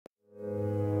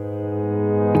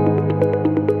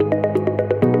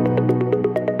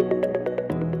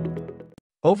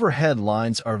Overhead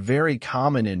lines are very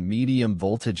common in medium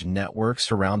voltage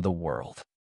networks around the world.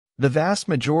 The vast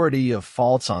majority of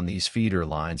faults on these feeder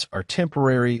lines are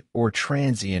temporary or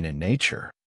transient in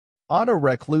nature. Auto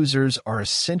reclosers are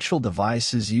essential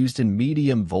devices used in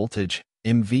medium voltage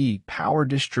 (MV) power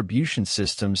distribution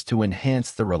systems to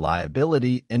enhance the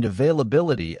reliability and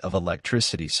availability of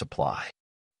electricity supply.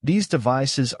 These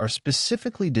devices are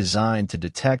specifically designed to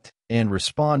detect and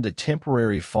respond to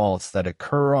temporary faults that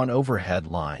occur on overhead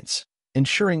lines,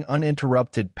 ensuring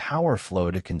uninterrupted power flow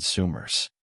to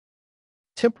consumers.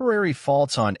 Temporary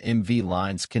faults on MV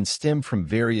lines can stem from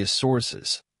various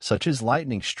sources, such as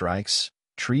lightning strikes,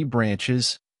 tree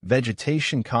branches,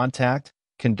 vegetation contact,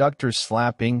 conductors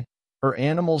slapping, or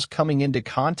animals coming into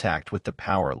contact with the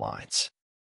power lines.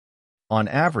 On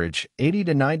average, 80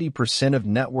 to 90% of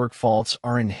network faults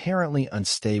are inherently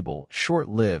unstable,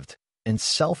 short-lived, and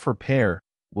self-repair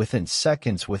within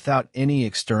seconds without any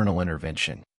external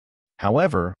intervention.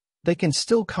 However, they can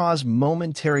still cause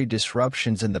momentary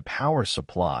disruptions in the power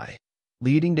supply,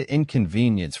 leading to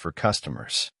inconvenience for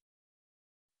customers.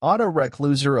 Auto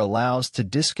Recloser allows to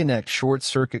disconnect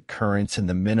short-circuit currents in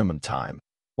the minimum time,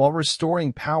 while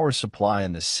restoring power supply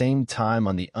in the same time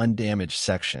on the undamaged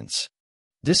sections.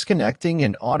 Disconnecting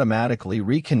and automatically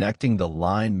reconnecting the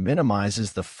line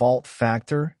minimizes the fault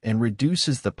factor and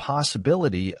reduces the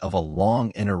possibility of a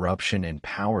long interruption in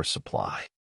power supply.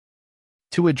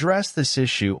 To address this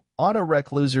issue, auto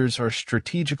reclosers are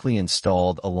strategically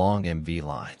installed along MV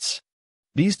lines.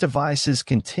 These devices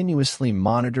continuously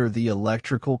monitor the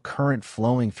electrical current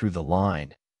flowing through the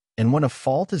line, and when a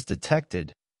fault is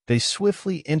detected, they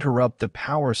swiftly interrupt the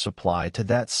power supply to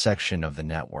that section of the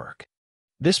network.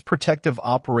 This protective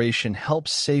operation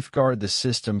helps safeguard the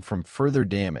system from further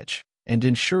damage and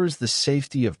ensures the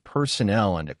safety of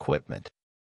personnel and equipment.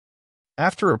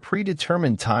 After a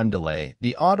predetermined time delay,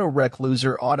 the auto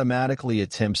recloser automatically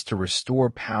attempts to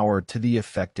restore power to the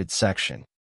affected section.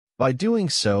 By doing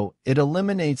so, it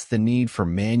eliminates the need for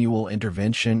manual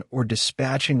intervention or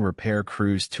dispatching repair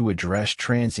crews to address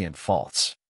transient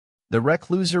faults. The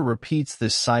recloser repeats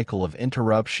this cycle of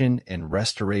interruption and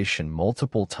restoration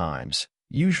multiple times,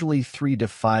 usually 3 to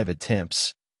 5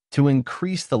 attempts, to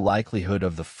increase the likelihood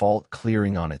of the fault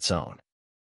clearing on its own.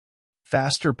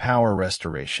 Faster power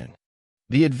restoration.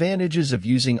 The advantages of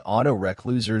using auto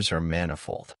reclosers are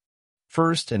manifold.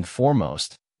 First and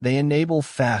foremost, they enable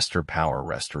faster power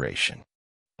restoration.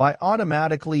 By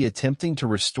automatically attempting to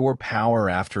restore power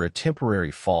after a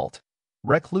temporary fault,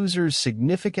 reclosers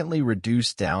significantly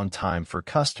reduce downtime for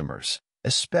customers,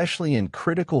 especially in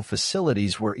critical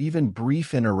facilities where even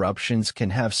brief interruptions can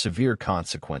have severe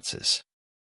consequences.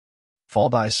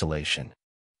 Fault isolation.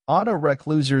 Auto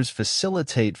reclosers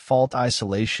facilitate fault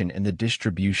isolation in the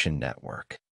distribution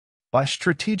network. By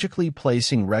strategically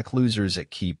placing reclosers at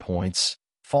key points,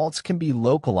 faults can be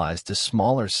localized to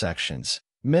smaller sections,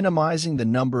 minimizing the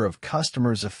number of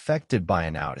customers affected by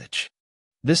an outage.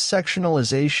 This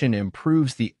sectionalization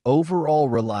improves the overall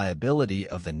reliability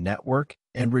of the network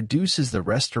and reduces the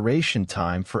restoration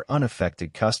time for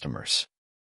unaffected customers.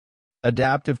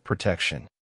 Adaptive protection.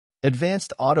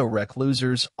 Advanced auto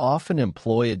reclosers often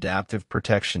employ adaptive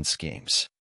protection schemes.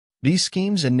 These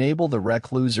schemes enable the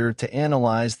recloser to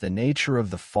analyze the nature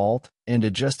of the fault and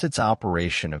adjust its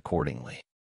operation accordingly.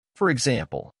 For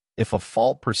example, if a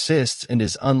fault persists and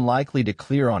is unlikely to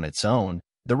clear on its own,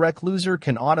 the recloser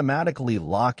can automatically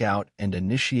lock out and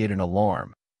initiate an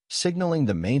alarm, signaling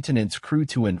the maintenance crew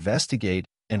to investigate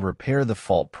and repair the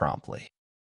fault promptly.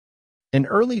 In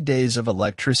early days of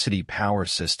electricity power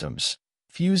systems,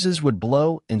 fuses would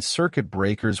blow and circuit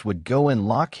breakers would go in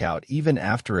lockout even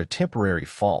after a temporary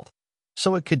fault,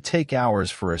 so it could take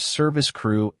hours for a service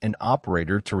crew and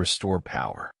operator to restore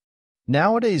power.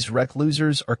 Nowadays,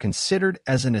 reclosers are considered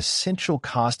as an essential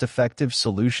cost-effective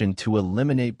solution to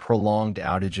eliminate prolonged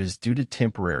outages due to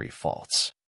temporary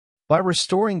faults. By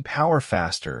restoring power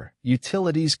faster,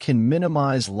 utilities can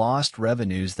minimize lost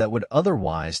revenues that would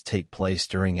otherwise take place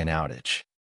during an outage.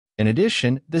 In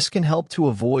addition, this can help to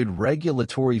avoid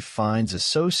regulatory fines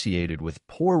associated with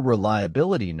poor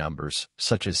reliability numbers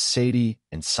such as SAIDI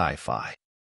and Sci-Fi.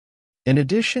 In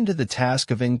addition to the task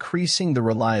of increasing the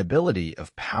reliability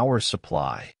of power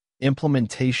supply,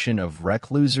 implementation of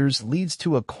reclosers leads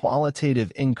to a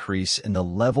qualitative increase in the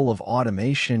level of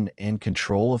automation and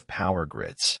control of power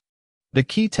grids. The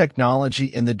key technology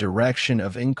in the direction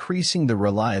of increasing the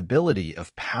reliability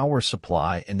of power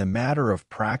supply in the matter of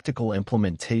practical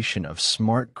implementation of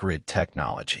smart grid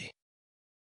technology.